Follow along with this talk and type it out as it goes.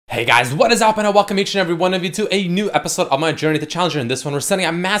Hey guys, what is up, and I welcome each and every one of you to a new episode of my journey to Challenger. In this one, we're setting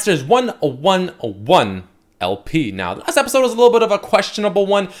at Masters 101 LP. Now, the last episode was a little bit of a questionable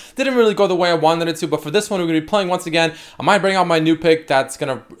one. Didn't really go the way I wanted it to, but for this one, we're going to be playing once again. I might bring out my new pick that's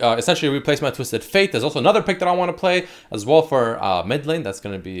going to essentially replace my Twisted Fate. There's also another pick that I want to play as well for mid lane. That's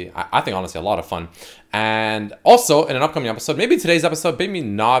going to be, I think, honestly, a lot of fun. And also, in an upcoming episode, maybe today's episode, maybe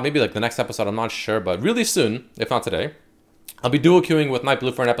not, maybe like the next episode, I'm not sure, but really soon, if not today, I'll be dual queuing with Night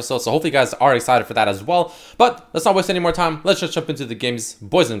Blue for an episode, so hopefully you guys are excited for that as well. But let's not waste any more time. Let's just jump into the games.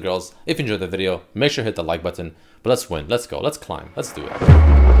 Boys and girls, if you enjoyed the video, make sure to hit the like button. But let's win. Let's go. Let's climb. Let's do it.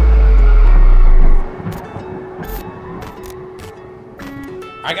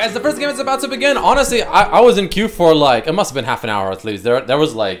 Alright guys, the first game is about to begin. Honestly, I was in queue for like, it must have been half an hour at least. There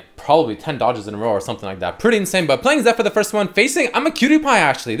was like probably 10 dodges in a row or something like that. Pretty insane, but playing Zed for the first one, facing IMAQTPIE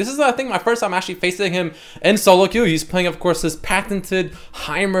actually. This is, I think, my first time actually facing him in solo queue. He's playing, of course, his patented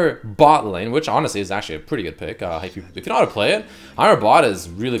Heimer bot lane, which honestly is actually a pretty good pick. If you know how to play it, Heimer bot is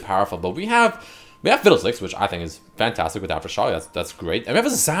really powerful, but we have Fiddlesticks, which I think is fantastic with Aftershock. That's great. And we have a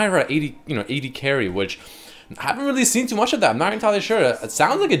Zyra 80 carry, which I haven't really seen too much of that. I'm not entirely sure. It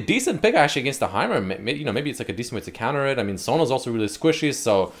sounds like a decent pick actually against the Heimer. Maybe it's like a decent way to counter it. I mean, Sona's also really squishy,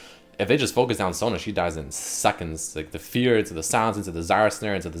 so if they just focus down Sona, she dies in seconds. Like the fear into the sounds, into the Zyra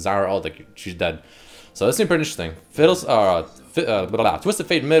snare, into the Zyra ult, like she's dead. So this seems pretty interesting. Twisted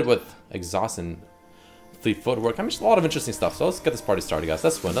Fate mid with exhaust and fleet footwork. I mean, just a lot of interesting stuff. So let's get this party started, guys.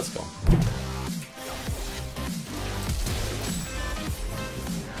 Let's win. Let's go.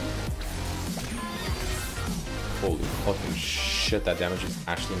 Holy fucking shit, that damage is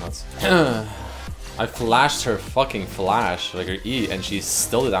actually nuts. I flashed her fucking flash, like her E, and she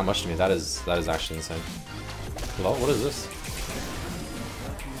still did that much to me. That is actually insane. Hello? What is this?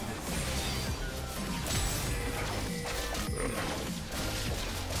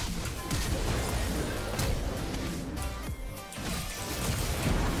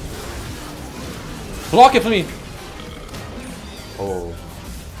 Block it for me! Oh.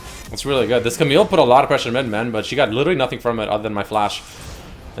 That's really good. This Camille put a lot of pressure mid, man, but she got literally nothing from it other than my flash.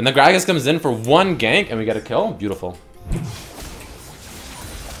 And the Gragas comes in for one gank, and we get a kill. Beautiful.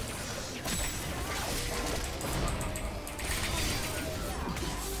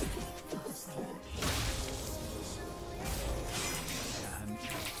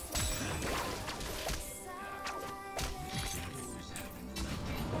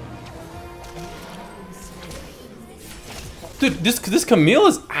 Dude, this Camille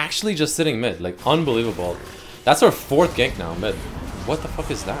is actually just sitting mid, like unbelievable. That's our 4th gank now, mid. What the fuck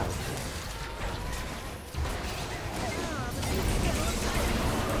is that?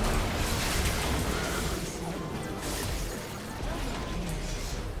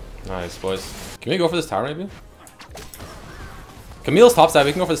 Nice, boys. Can we go for this tower maybe? Camille's top side,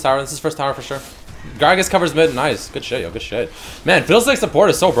 we can go for this tower. This is first tower for sure. Gragas covers mid, nice. Good shit, yo, good shit. Man, Fiddlesticks support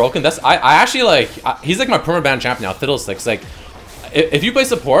is so broken. That's I actually like, he's like my permaban champ now, Fiddlesticks. Like, if you play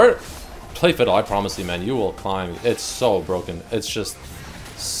support, play Fiddle, I promise you, man, you will climb. It's so broken. It's just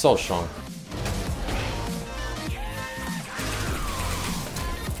so strong.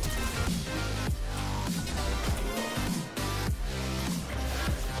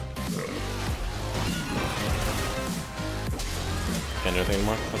 Can't do anything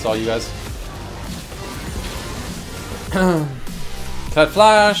anymore. That's all you guys. Cut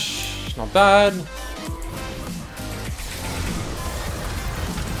flash, not bad.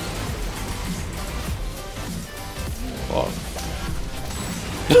 Oh.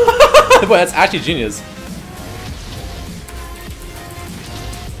 Boy, that's actually genius.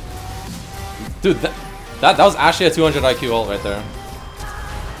 Dude, that was actually a 200 IQ ult right there.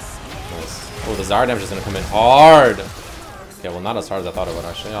 Nice. Oh, the Zyra damage is gonna come in hard. Yeah, well, not as hard as I thought it would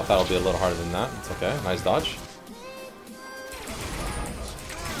actually. I thought it would be a little harder than that. It's okay. Nice dodge.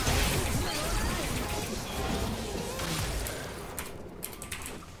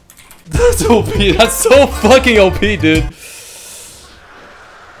 That's OP. That's so fucking OP, dude.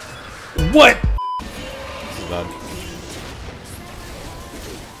 What? This is bad.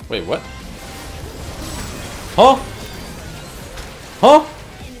 Wait, what? Huh? Huh?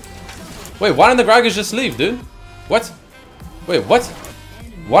 Wait, why didn't the Gragas just leave, dude? What? Wait, what?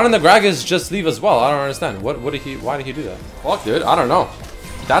 Why didn't the Gragas just leave as well? I don't understand. Why did he do that? Fuck, dude. I don't know.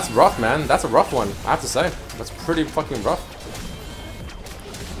 That's rough, man. That's a rough one, I have to say. That's pretty fucking rough.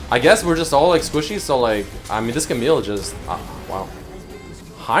 I guess we're just all like squishy, so like, I mean, this Camille just, wow.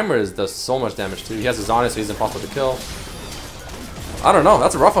 Heimer does so much damage too. He has his on it, so he's impossible to kill. I don't know,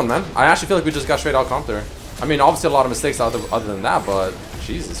 that's a rough one, man. I actually feel like we just got straight out comped there. I mean, obviously a lot of mistakes other than that, but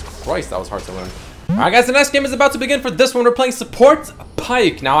Jesus Christ, that was hard to learn. Alright guys, the next game is about to begin. For this one, we're playing support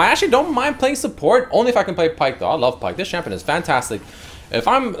Pyke. Now, I actually don't mind playing support, only if I can play Pyke though. I love Pyke. This champion is fantastic. If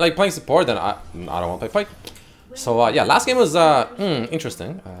I'm like playing support, then I don't want to play Pyke. So yeah, last game was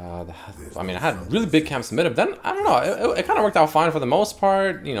interesting. I mean, I had really big camps mid, then I don't know, it kind of worked out fine for the most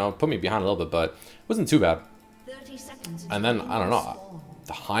part. You know, put me behind a little bit, but it wasn't too bad. And then I don't know,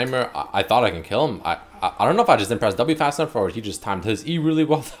 the Heimer, I thought I can kill him. I don't know if I just didn't press W fast enough or he just timed his E really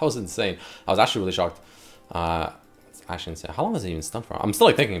well. That was insane. I was actually really shocked. It's actually insane. How long is he even stunned for? I'm still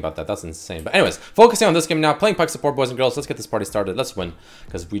like thinking about that. That's insane. But anyways, focusing on this game now. Playing Pyke support, boys and girls. Let's get this party started. Let's win.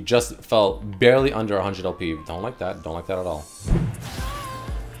 Because we just fell barely under 100 LP. Don't like that. Don't like that at all.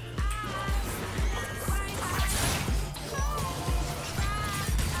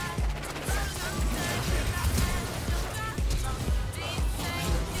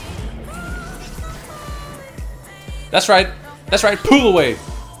 That's right. That's right. Pull away.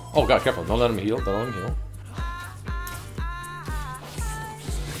 Oh god, careful. Don't let him heal. Don't let him heal.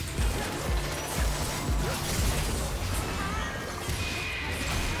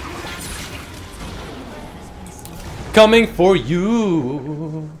 Coming for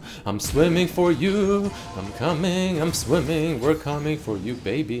you. I'm swimming for you. I'm coming. I'm swimming. We're coming for you,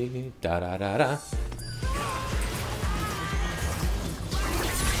 baby. Da da da da.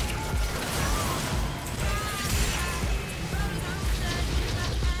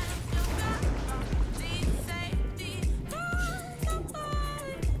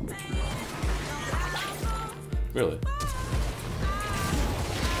 Really?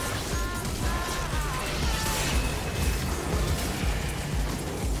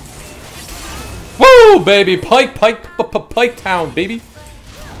 Woo, baby! Pyke town, baby!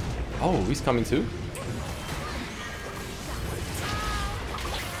 Oh, he's coming too?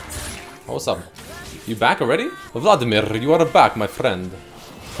 Oh, what's up? You back already? Vladimir, you are back, my friend.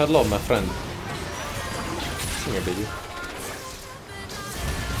 Hello, my friend. Come here, baby.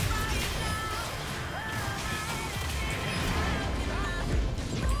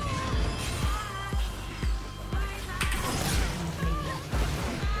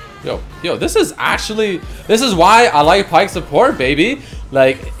 Yo, this is why I like Pyke support, baby.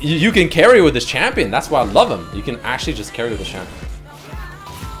 Like, you can carry with this champion. That's why I love him. You can actually just carry with this champion.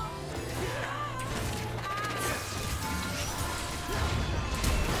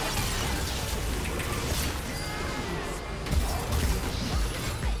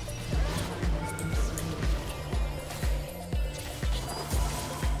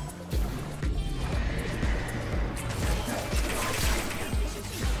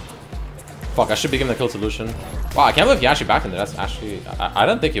 Fuck, I should be giving the kill solution. Wow, I can't believe he actually backed in there. That's actually... I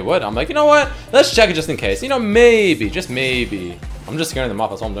didn't think he would. I'm like, you know what? Let's check it just in case. You know, maybe. Just maybe. I'm just scaring them off.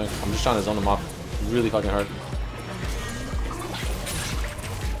 That's all I'm doing. I'm just trying to zone them off really fucking hard.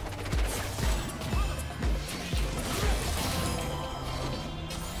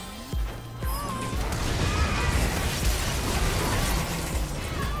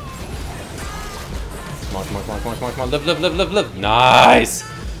 Come on. Live. Nice!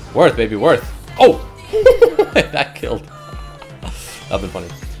 Worth, baby, worth. Oh! That killed. That'd been funny.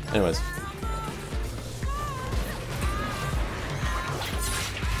 Anyways.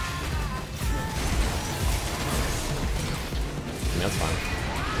 I mean, that's fine.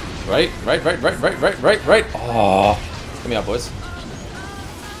 Right. Oh. Get me out, boys.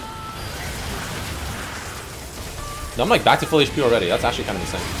 No, I'm like back to full HP already. That's actually kind of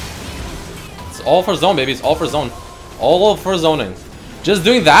insane. It's all for zone, baby. It's all for zone. All for zoning. Just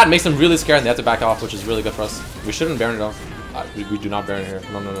doing that makes them really scared and they have to back off, which is really good for us. We shouldn't Baron it off. We do not Baron here.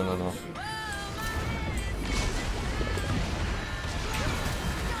 No.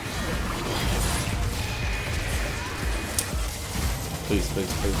 Please.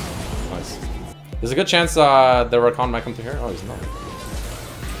 Nice. There's a good chance the Rakan might come through here. Oh, he's not.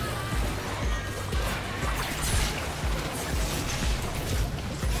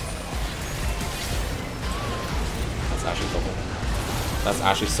 That's actually tilting. That's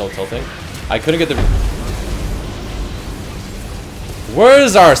actually so tilting. I couldn't get the... Where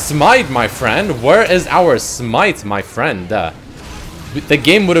is our smite, my friend? Where is our smite, my friend? The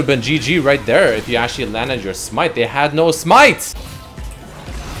game would have been GG right there if you actually landed your smite. They had no smite!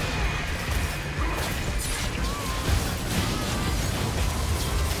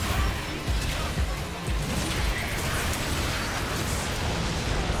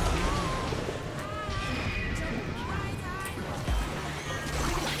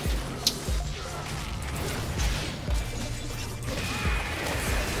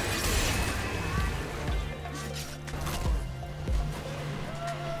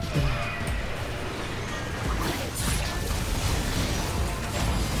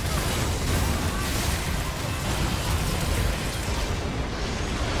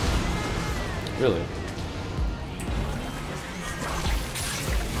 Really?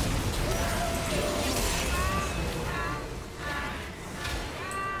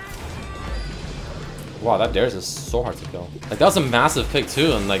 Wow, that Darius is so hard to kill. Like, that was a massive pick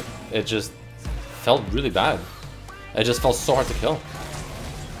too, and like, it just felt really bad. It just felt so hard to kill.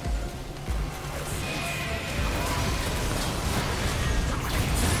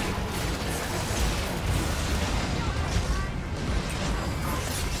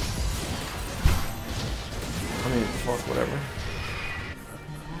 I mean, fuck, whatever.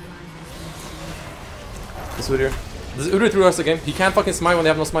 This Udyr. This Udyr threw us the game. He can't fucking smite when they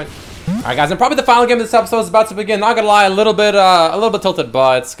have no smite. Alright guys, and probably the final game of this episode is about to begin. Not gonna lie, a little bit tilted,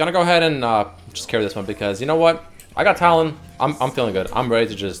 but gonna go ahead and just carry this one because you know what? I got Talon. I'm feeling good. I'm ready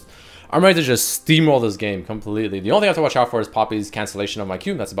to just steamroll this game completely. The only thing I have to watch out for is Poppy's cancellation of my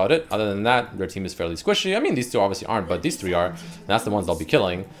Q. That's about it. Other than that, their team is fairly squishy. I mean, these two obviously aren't, but these three are. And that's the ones I'll be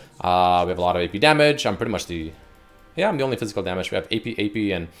killing. We have a lot of AP damage. I'm pretty much the... Yeah, I'm the only physical damage. We have AP,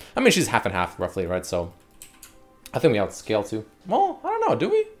 and... I mean, she's half and half, roughly, right? So... I think we outscale too. Well, I don't know. Do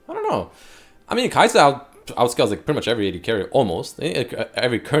we? I don't know. I mean, Kai'Sa outscales like pretty much every AD carry, almost.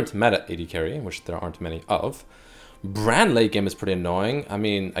 Every current meta AD carry, which there aren't many of. Brand late game is pretty annoying. I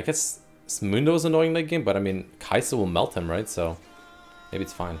mean, I guess Mundo is annoying late game, but I mean, Kai'Sa will melt him, right? So maybe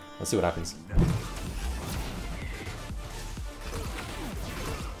it's fine. Let's see what happens.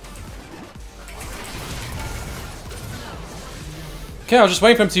 Okay, I was just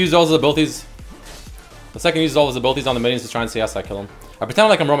waiting for him to use all his abilities. The second he uses all his abilities on the minions to try and CS, I kill him. I pretend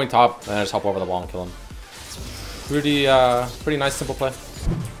like I'm roaming top, and I just hop over the wall and kill him. It's pretty nice, simple play.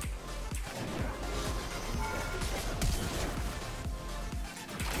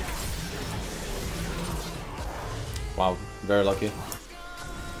 Wow, very lucky.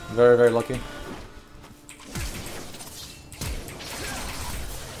 Very, very lucky.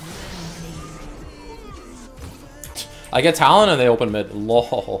 I get Talon and they open mid.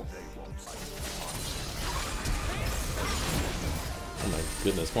 Lol.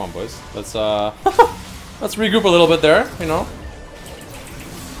 Goodness, come on, boys. Let's let's regroup a little bit there, you know.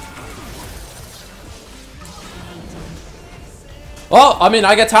 Well, I mean,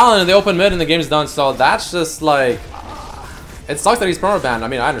 I get Talon in the open mid and the game's done, so that's just like... It sucks that he's perma banned. I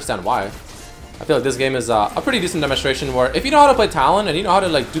mean, I understand why. I feel like this game is a pretty decent demonstration where if you know how to play Talon and you know how to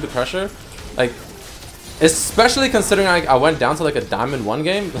like do the pressure, like, especially considering I went down to like a Diamond 1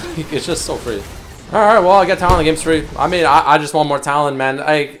 game, like, it's just so free. Alright, well, I get Talon, the game's free. I mean, I just want more Talon, man.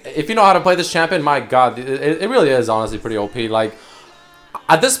 If you know how to play this champion, my god, it really is honestly pretty OP. Like,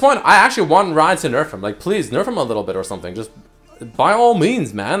 at this point, I actually want Ryan to nerf him. Like, please, nerf him a little bit or something. Just, by all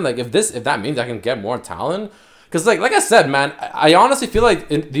means, man. Like, if that means I can get more Talon. Because, like I said, man, I honestly feel like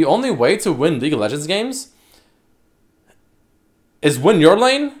the only way to win League of Legends games is win your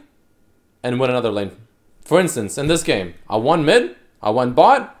lane and win another lane. For instance, in this game, I won mid, I won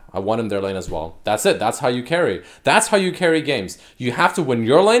bot, I won in their lane as well. That's it. That's how you carry. That's how you carry games. You have to win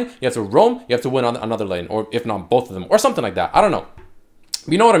your lane. You have to roam. You have to win on another lane, or if not both of them, or something like that. I don't know.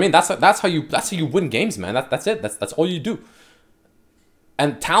 You know what I mean? That's how you win games, man. That's it. That's all you do.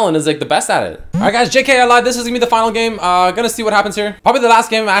 And Talon is like the best at it. All right, guys. JK Live. This is gonna be the final game. Gonna see what happens here. Probably the last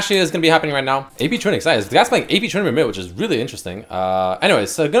game actually is gonna be happening right now. AP Trinity, excited. The guy's playing AP Trinity mid, which is really interesting.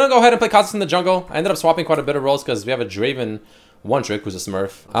 Anyways, so gonna go ahead and play Kazus in the jungle. I ended up swapping quite a bit of roles because we have a Draven. One trick who's a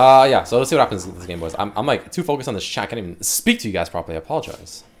smurf. Yeah, so let's see what happens in this game, boys. I'm like too focused on this chat. I can't even speak to you guys properly. I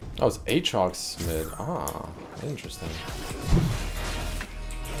apologize. Oh, it's Aatrox mid. Ah, interesting.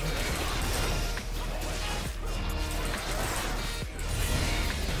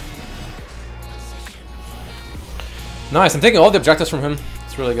 Nice, I'm taking all the objectives from him.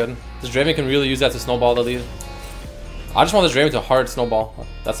 It's really good. This Draven can really use that to snowball the lead. I just want this Draven to hard snowball.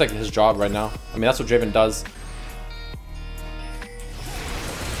 That's like his job right now. I mean, that's what Draven does.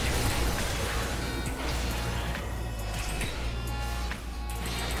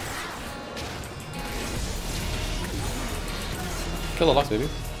 Kill the Lux, baby.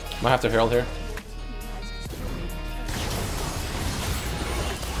 Might have to Herald here.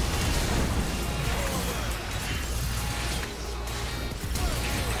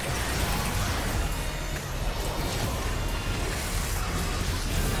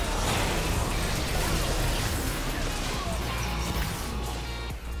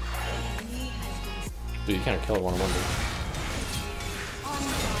 Dude, you can't kill it one-on-one, dude.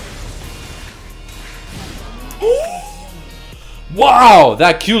 Wow,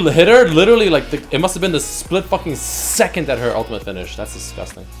 that Q hit her literally like it must have been the split fucking second that her ultimate finished. That's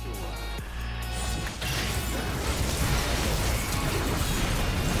disgusting.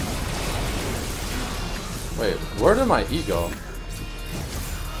 Wait, where did my E go?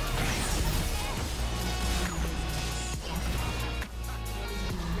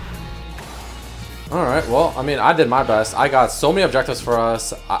 Alright, well, I mean, I did my best. I got so many objectives for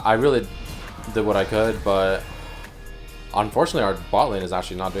us. I really did what I could, but unfortunately our bot lane is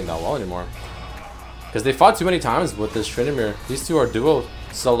actually not doing that well anymore. Because they fought too many times with this Tryndamere. These two are duo,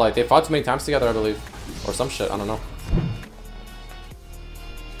 so like they fought too many times together, I believe. Or some shit, I don't know.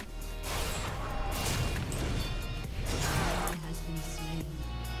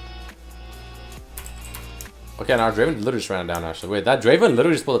 Okay, now Draven literally just ran it down, actually. Wait, that Draven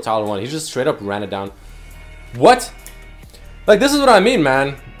literally just pulled a Tower 1. He just straight up ran it down. What? Like, this is what I mean,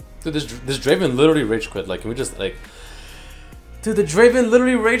 man. Dude, this Draven literally rage quit. Like, can we just, like... Dude, the Draven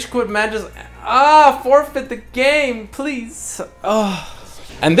literally rage quit, man. Just... forfeit the game, please.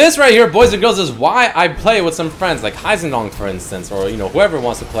 And this right here, boys and girls, is why I play with some friends. Like Heisendong, for instance. Or, you know, whoever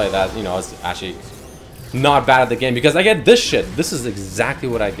wants to play that, you know, is actually not bad at the game. Because I get this shit. This is exactly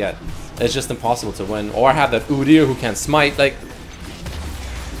what I get. It's just impossible to win. Or I have that Udyr who can't smite. Like,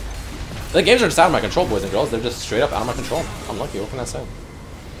 the games are just out of my control, boys and girls. They're just straight up out of my control. I'm lucky. What can I say?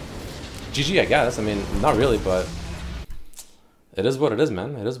 GG, I guess. I mean, not really, but it is what it is,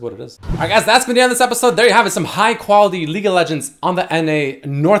 man. It is what it is. Alright, guys, that's been the end of this episode. There you have it. Some high-quality League of Legends on the NA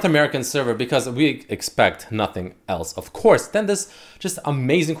North American server, because we expect nothing else, of course, than this just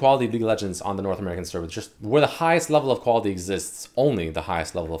amazing quality League of Legends on the North American server. Just where the highest level of quality exists. Only the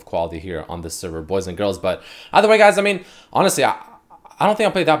highest level of quality here on this server, boys and girls. But either way, guys, I mean, honestly, I don't think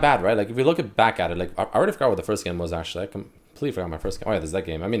I played that bad, right? Like, if we look back at it, like, I already forgot what the first game was, actually. I completely forgot my first game. Oh, yeah, there's that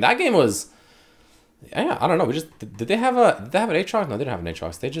game. I mean, that game was... Yeah, I don't know. We just did they have an Aatrox? No, they didn't have an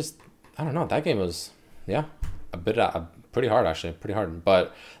Aatrox. They just, I don't know. That game was, yeah, a bit pretty hard, actually, pretty hard.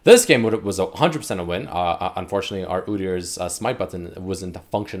 But this game was 100% a win. Unfortunately, our Udyr's smite button wasn't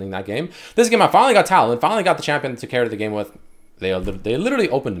functioning that game. This game, I finally got Talon, finally got the champion to carry the game with. They literally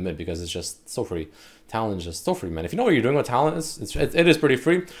opened mid because it's just so free. Talon's just so free, man. If you know what you're doing with Talon, it is pretty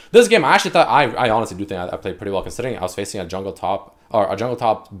free. This game, I actually thought, I honestly do think I played pretty well, considering I was facing a jungle top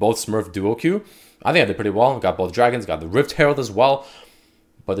both Smurf duo queue. I think I did pretty well. Got both dragons, got the Rift Herald as well.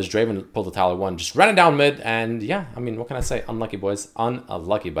 But this Draven pulled the Tower 1, just ran it down mid, and yeah, I mean, what can I say? Unlucky, boys.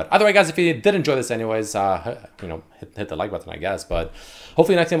 Unlucky. But either way, guys, if you did enjoy this anyways, you know, hit the like button, I guess. But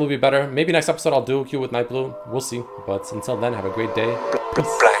hopefully next time will be better. Maybe next episode I'll duo queue with Night Blue. We'll see. But until then, have a great day.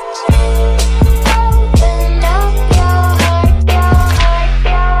 Peace.